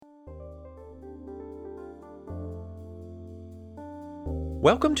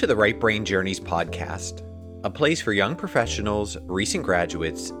Welcome to the Right Brain Journeys podcast, a place for young professionals, recent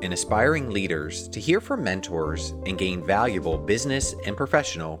graduates, and aspiring leaders to hear from mentors and gain valuable business and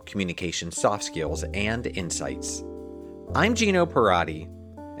professional communication soft skills and insights. I'm Gino Parati,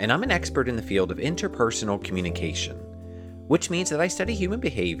 and I'm an expert in the field of interpersonal communication, which means that I study human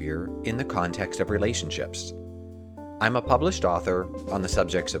behavior in the context of relationships. I'm a published author on the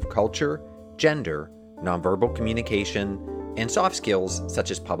subjects of culture, gender, nonverbal communication, and soft skills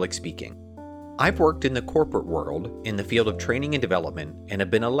such as public speaking. I've worked in the corporate world in the field of training and development and have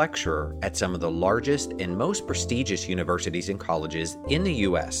been a lecturer at some of the largest and most prestigious universities and colleges in the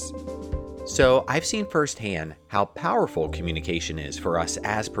U.S. So I've seen firsthand how powerful communication is for us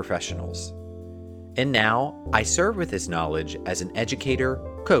as professionals. And now I serve with this knowledge as an educator,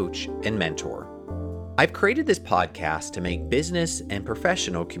 coach, and mentor. I've created this podcast to make business and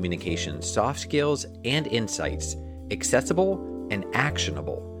professional communication soft skills and insights accessible and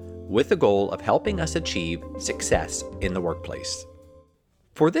actionable, with the goal of helping us achieve success in the workplace.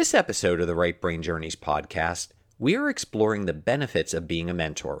 For this episode of the Right Brain Journeys podcast, we are exploring the benefits of being a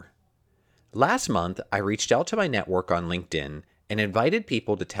mentor. Last month, I reached out to my network on LinkedIn and invited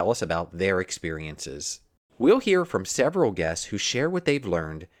people to tell us about their experiences. We'll hear from several guests who share what they've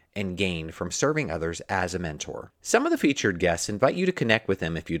learned and gained from serving others as a mentor. Some of the featured guests invite you to connect with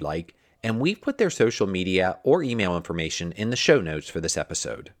them if you'd like, and we've put their social media or email information in the show notes for this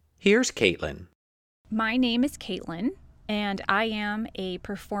episode. Here's Caitlin. My name is Caitlin, and I am a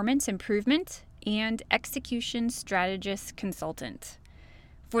performance improvement and execution strategist consultant.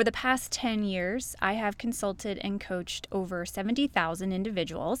 For the past 10 years, I have consulted and coached over 70,000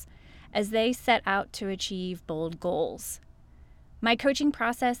 individuals as they set out to achieve bold goals. My coaching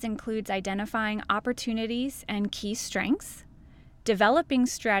process includes identifying opportunities and key strengths, developing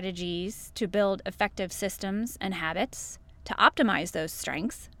strategies to build effective systems and habits to optimize those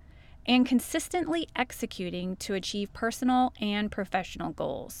strengths, and consistently executing to achieve personal and professional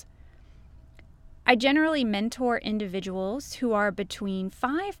goals. I generally mentor individuals who are between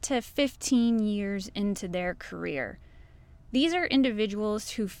 5 to 15 years into their career. These are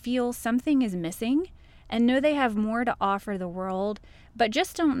individuals who feel something is missing and know they have more to offer the world, but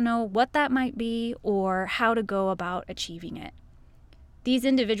just don't know what that might be or how to go about achieving it. These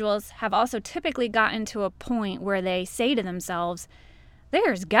individuals have also typically gotten to a point where they say to themselves,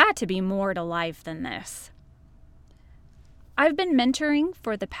 "There's got to be more to life than this." I've been mentoring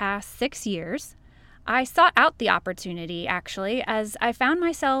for the past 6 years. I sought out the opportunity, actually, as I found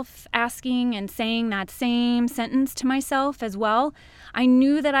myself asking and saying that same sentence to myself as well. I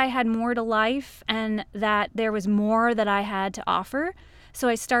knew that I had more to life and that there was more that I had to offer, so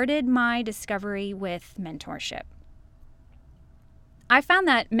I started my discovery with mentorship. I found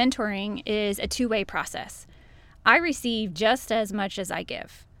that mentoring is a two-way process. I receive just as much as I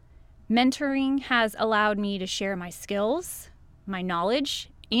give. Mentoring has allowed me to share my skills, my knowledge,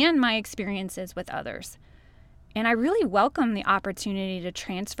 and my experiences with others. And I really welcome the opportunity to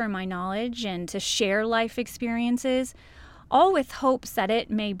transfer my knowledge and to share life experiences, all with hopes that it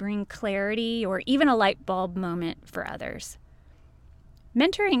may bring clarity or even a light bulb moment for others.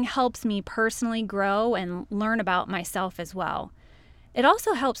 Mentoring helps me personally grow and learn about myself as well. It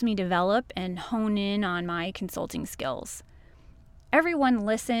also helps me develop and hone in on my consulting skills. Everyone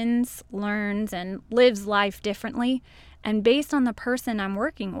listens, learns, and lives life differently, and based on the person I'm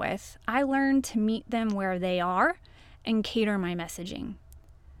working with, I learn to meet them where they are and cater my messaging.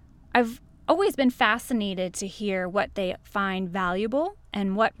 I've always been fascinated to hear what they find valuable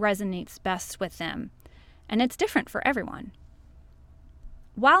and what resonates best with them, and it's different for everyone.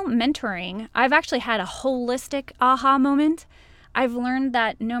 While mentoring, I've actually had a holistic aha moment. I've learned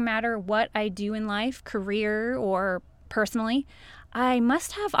that no matter what I do in life, career or personally, I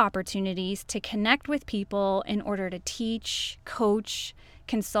must have opportunities to connect with people in order to teach, coach,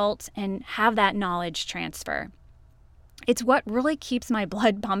 consult, and have that knowledge transfer. It's what really keeps my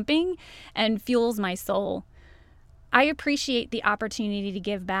blood pumping and fuels my soul. I appreciate the opportunity to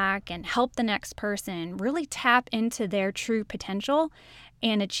give back and help the next person really tap into their true potential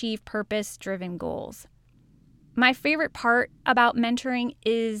and achieve purpose-driven goals. My favorite part about mentoring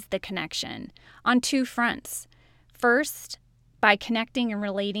is the connection on two fronts. First, by connecting and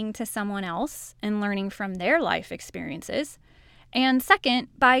relating to someone else and learning from their life experiences. And second,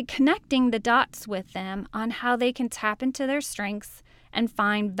 by connecting the dots with them on how they can tap into their strengths and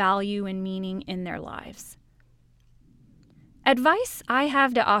find value and meaning in their lives. Advice I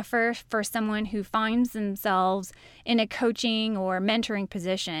have to offer for someone who finds themselves in a coaching or mentoring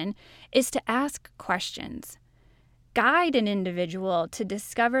position is to ask questions. Guide an individual to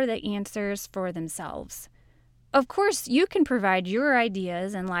discover the answers for themselves. Of course, you can provide your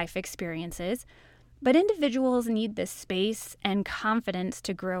ideas and life experiences, but individuals need the space and confidence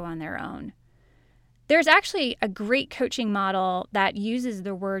to grow on their own. There's actually a great coaching model that uses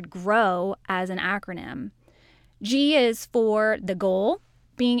the word GROW as an acronym. G is for the goal,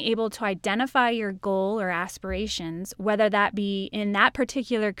 being able to identify your goal or aspirations, whether that be in that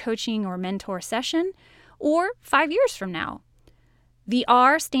particular coaching or mentor session or 5 years from now. The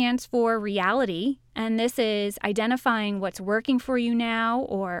R stands for reality, and this is identifying what's working for you now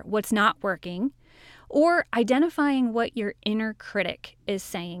or what's not working, or identifying what your inner critic is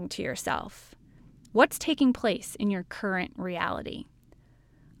saying to yourself. What's taking place in your current reality?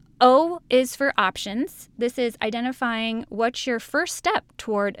 O is for options. This is identifying what's your first step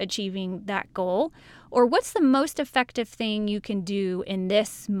toward achieving that goal, or what's the most effective thing you can do in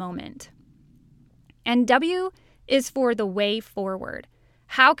this moment. And W is for the way forward.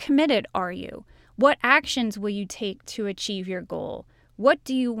 How committed are you? What actions will you take to achieve your goal? What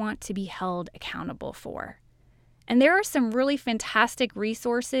do you want to be held accountable for? And there are some really fantastic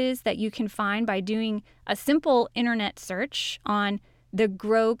resources that you can find by doing a simple internet search on the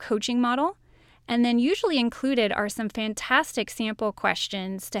GROW coaching model. And then usually included are some fantastic sample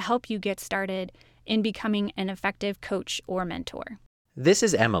questions to help you get started in becoming an effective coach or mentor. This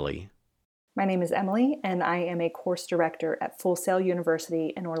is Emily. My name is Emily, and I am a course director at Full Sail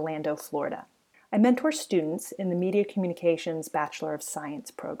University in Orlando, Florida. I mentor students in the Media Communications Bachelor of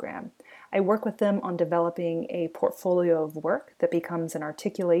Science program. I work with them on developing a portfolio of work that becomes an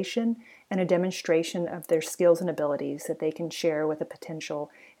articulation and a demonstration of their skills and abilities that they can share with a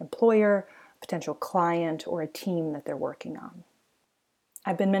potential employer, potential client, or a team that they're working on.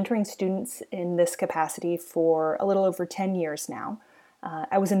 I've been mentoring students in this capacity for a little over 10 years now.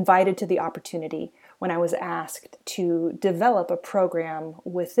 I was invited to the opportunity when I was asked to develop a program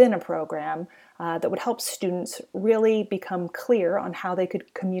within a program that would help students really become clear on how they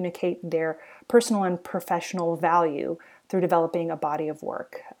could communicate their personal and professional value through developing a body of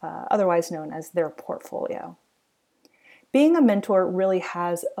work, otherwise known as their portfolio. Being a mentor really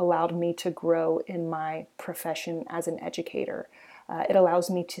has allowed me to grow in my profession as an educator. It allows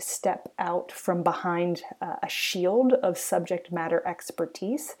me to step out from behind a shield of subject matter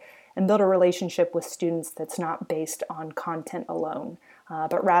expertise and build a relationship with students that's not based on content alone,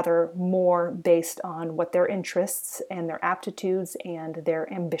 but rather more based on what their interests and their aptitudes and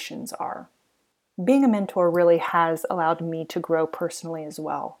their ambitions are. Being a mentor really has allowed me to grow personally as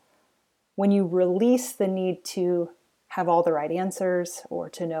well. When you release the need to have all the right answers, or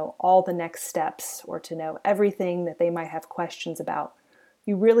to know all the next steps, or to know everything that they might have questions about,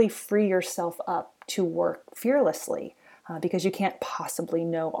 you really free yourself up to work fearlessly because you can't possibly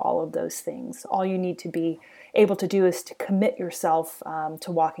know all of those things. All you need to be able to do is to commit yourself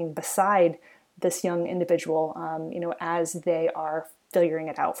to walking beside this young individual, as they are figuring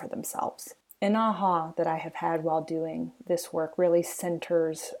it out for themselves. An aha that I have had while doing this work really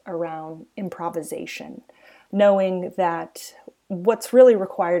centers around improvisation. Knowing that what's really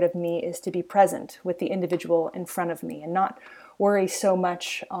required of me is to be present with the individual in front of me and not worry so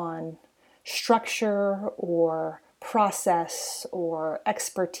much on structure or process or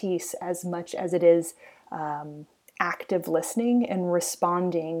expertise as much as it is active listening and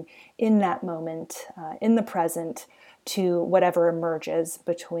responding in that moment, in the present, to whatever emerges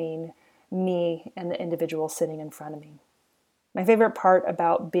between me and the individual sitting in front of me. My favorite part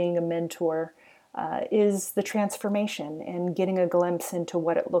about being a mentor is the transformation and getting a glimpse into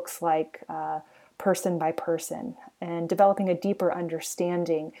what it looks like person by person, and developing a deeper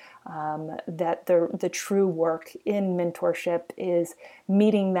understanding that the true work in mentorship is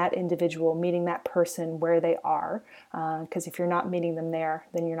meeting that individual, meeting that person where they are, because if you're not meeting them there,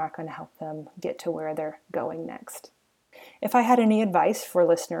 then you're not going to help them get to where they're going next. If I had any advice for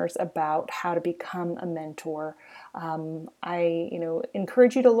listeners about how to become a mentor, I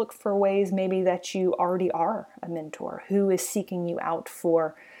encourage you to look for ways maybe that you already are a mentor who is seeking you out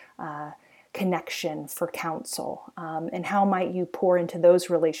for connection, for counsel, and how might you pour into those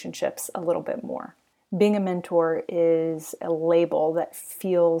relationships a little bit more. Being a mentor is a label that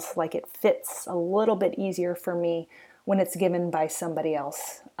feels like it fits a little bit easier for me when it's given by somebody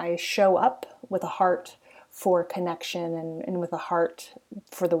else. I show up with a heart for connection and with a heart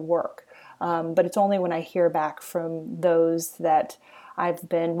for the work. But it's only when I hear back from those that I've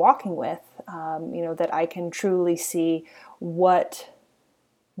been walking with, that I can truly see what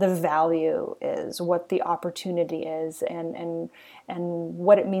the value is, what the opportunity is, and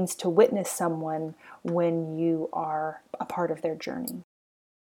what it means to witness someone when you are a part of their journey.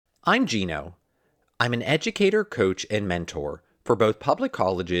 I'm Gino. I'm an educator, coach, and mentor for both public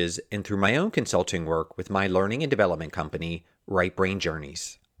colleges and through my own consulting work with my learning and development company, Right Brain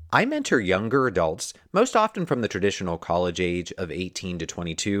Journeys. I mentor younger adults, most often from the traditional college age of 18 to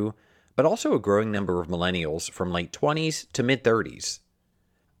 22, but also a growing number of millennials from late 20s to mid-30s.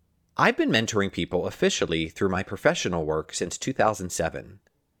 I've been mentoring people officially through my professional work since 2007.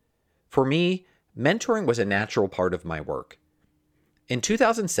 For me, mentoring was a natural part of my work. In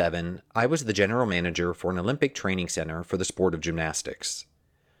 2007, I was the general manager for an Olympic training center for the sport of gymnastics.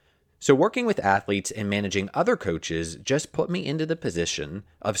 So working with athletes and managing other coaches just put me into the position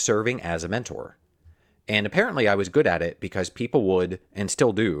of serving as a mentor. And apparently I was good at it because people would, and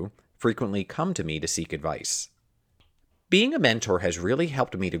still do, frequently come to me to seek advice. Being a mentor has really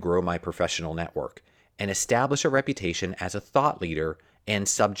helped me to grow my professional network and establish a reputation as a thought leader and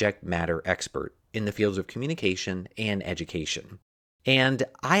subject matter expert in the fields of communication and education. And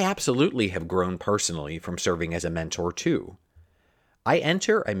I absolutely have grown personally from serving as a mentor too. I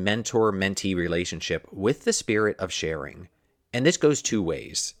enter a mentor-mentee relationship with the spirit of sharing, and this goes two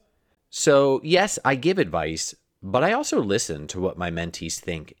ways. So yes, I give advice, but I also listen to what my mentees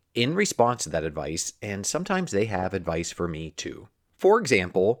think in response to that advice, and sometimes they have advice for me too. For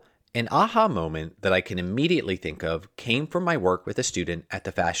example, an aha moment that I can immediately think of came from my work with a student at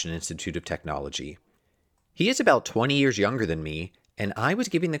the Fashion Institute of Technology. He is about 20 years younger than me, and I was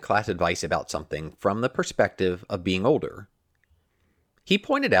giving the class advice about something from the perspective of being older. He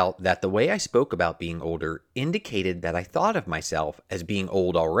pointed out that the way I spoke about being older indicated that I thought of myself as being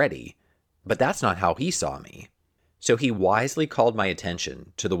old already, but that's not how he saw me. So he wisely called my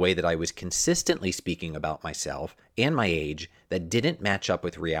attention to the way that I was consistently speaking about myself and my age that didn't match up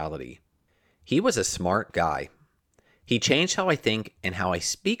with reality. He was a smart guy. He changed how I think and how I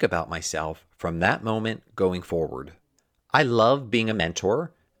speak about myself from that moment going forward. I love being a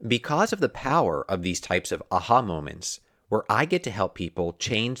mentor because of the power of these types of aha moments where I get to help people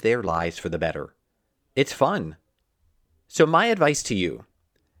change their lives for the better. It's fun. So my advice to you,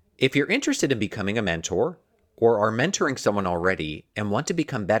 if you're interested in becoming a mentor or are mentoring someone already and want to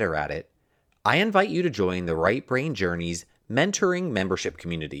become better at it, I invite you to join the Right Brain Journeys Mentoring Membership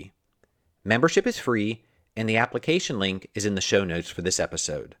Community. Membership is free, and the application link is in the show notes for this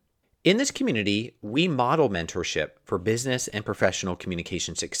episode. In this community, we model mentorship for business and professional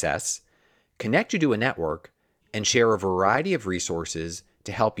communication success, connect you to a network, and share a variety of resources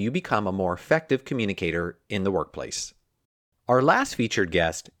to help you become a more effective communicator in the workplace. Our last featured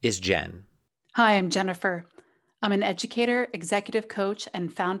guest is Jen. Hi, I'm Jennifer. I'm an educator, executive coach,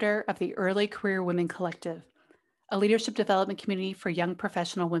 and founder of the Early Career Women Collective, a leadership development community for young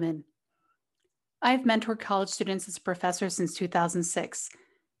professional women. I've mentored college students as a professor since 2006.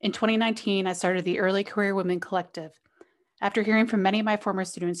 In 2019, I started the Early Career Women Collective after hearing from many of my former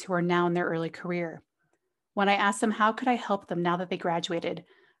students who are now in their early career. When I asked them how could I help them now that they graduated,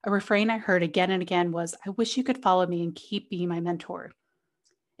 a refrain I heard again and again was, "I wish you could follow me and keep being my mentor."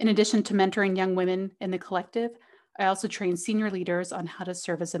 In addition to mentoring young women in the collective, I also train senior leaders on how to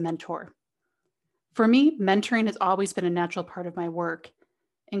serve as a mentor. For me, mentoring has always been a natural part of my work.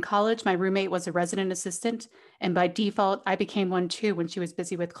 In college, my roommate was a resident assistant, and by default, I became one too when she was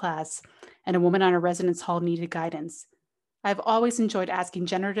busy with class, and a woman on a residence hall needed guidance. I've always enjoyed asking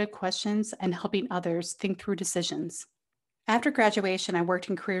generative questions and helping others think through decisions. After graduation, I worked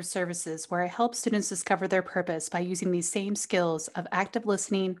in career services where I helped students discover their purpose by using these same skills of active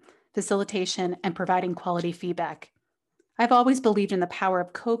listening, facilitation, and providing quality feedback. I've always believed in the power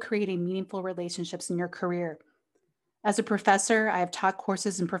of co-creating meaningful relationships in your career. As a professor, I have taught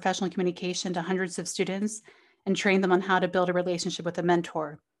courses in professional communication to hundreds of students and trained them on how to build a relationship with a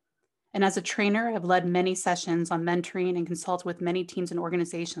mentor. And as a trainer, I've led many sessions on mentoring and consulted with many teams and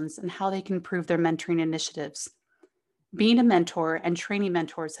organizations on how they can improve their mentoring initiatives. Being a mentor and training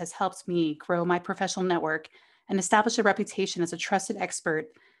mentors has helped me grow my professional network and establish a reputation as a trusted expert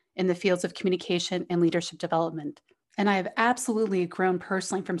in the fields of communication and leadership development. And I have absolutely grown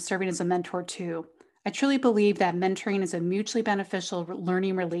personally from serving as a mentor too. I truly believe that mentoring is a mutually beneficial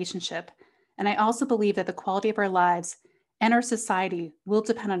learning relationship. And I also believe that the quality of our lives and our society will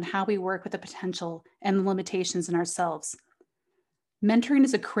depend on how we work with the potential and the limitations in ourselves. Mentoring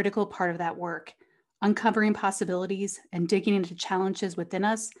is a critical part of that work, uncovering possibilities and digging into challenges within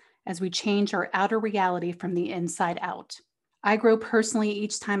us as we change our outer reality from the inside out. I grow personally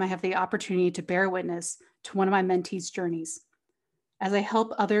each time I have the opportunity to bear witness to one of my mentees' journeys. As I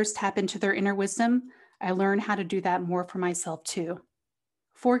help others tap into their inner wisdom, I learn how to do that more for myself too.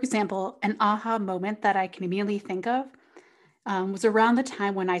 For example, an aha moment that I can immediately think of was around the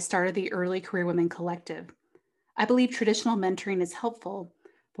time when I started the Early Career Women Collective. I believe traditional mentoring is helpful,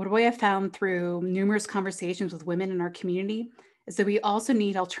 but what I have found through numerous conversations with women in our community is that we also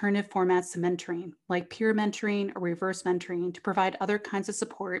need alternative formats to mentoring, like peer mentoring or reverse mentoring, to provide other kinds of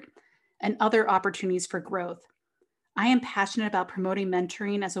support and other opportunities for growth. I am passionate about promoting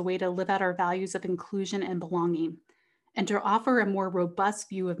mentoring as a way to live out our values of inclusion and belonging, and to offer a more robust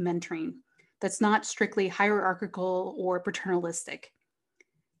view of mentoring that's not strictly hierarchical or paternalistic.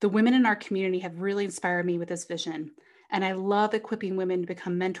 The women in our community have really inspired me with this vision, and I love equipping women to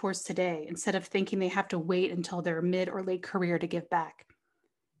become mentors today instead of thinking they have to wait until their mid or late career to give back.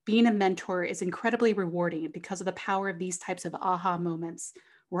 Being a mentor is incredibly rewarding because of the power of these types of aha moments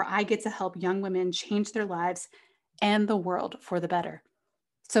where I get to help young women change their lives and the world for the better.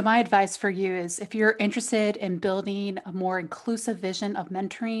 So my advice for you is, if you're interested in building a more inclusive vision of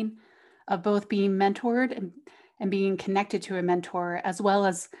mentoring, of both being mentored and being connected to a mentor, as well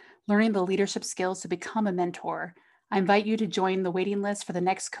as learning the leadership skills to become a mentor, I invite you to join the waiting list for the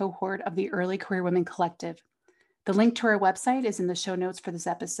next cohort of the Early Career Women Collective. The link to our website is in the show notes for this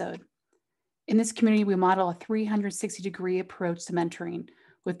episode. In this community, we model a 360-degree approach to mentoring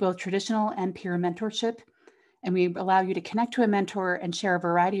with both traditional and peer mentorship, and we allow you to connect to a mentor and share a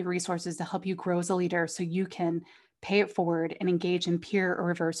variety of resources to help you grow as a leader so you can pay it forward and engage in peer or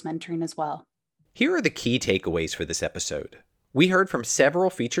reverse mentoring as well. Here are the key takeaways for this episode. We heard from several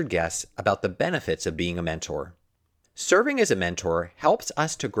featured guests about the benefits of being a mentor. Serving as a mentor helps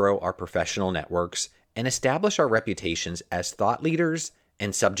us to grow our professional networks and establish our reputations as thought leaders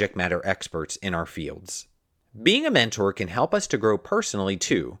and subject matter experts in our fields. Being a mentor can help us to grow personally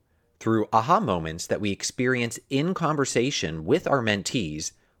too, through aha moments that we experience in conversation with our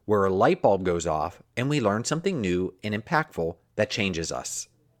mentees, where a light bulb goes off and we learn something new and impactful that changes us.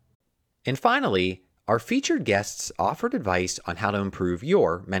 And finally, our featured guests offered advice on how to improve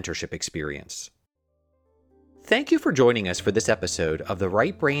your mentorship experience. Thank you for joining us for this episode of the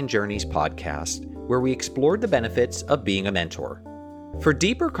Right Brain Journeys podcast, where we explored the benefits of being a mentor. For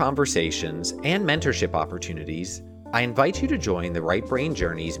deeper conversations and mentorship opportunities, I invite you to join the Right Brain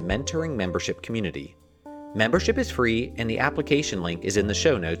Journeys mentoring membership community. Membership is free, and the application link is in the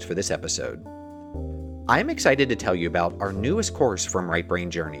show notes for this episode. I'm excited to tell you about our newest course from Right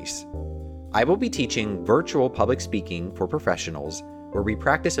Brain Journeys. I will be teaching virtual public speaking for professionals, where we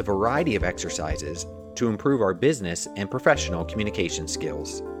practice a variety of exercises to improve our business and professional communication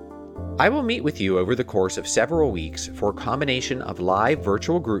skills. I will meet with you over the course of several weeks for a combination of live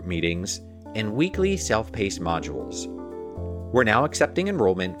virtual group meetings and weekly self-paced modules. We're now accepting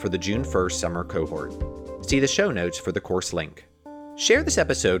enrollment for the June 1st summer cohort. See the show notes for the course link. Share this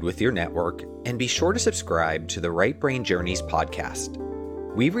episode with your network and be sure to subscribe to the Right Brain Journeys podcast.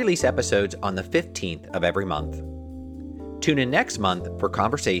 We release episodes on the 15th of every month. Tune in next month for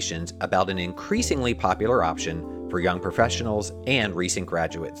conversations about an increasingly popular option for young professionals and recent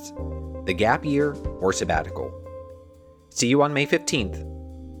graduates, the gap year or sabbatical. See you on May 15th.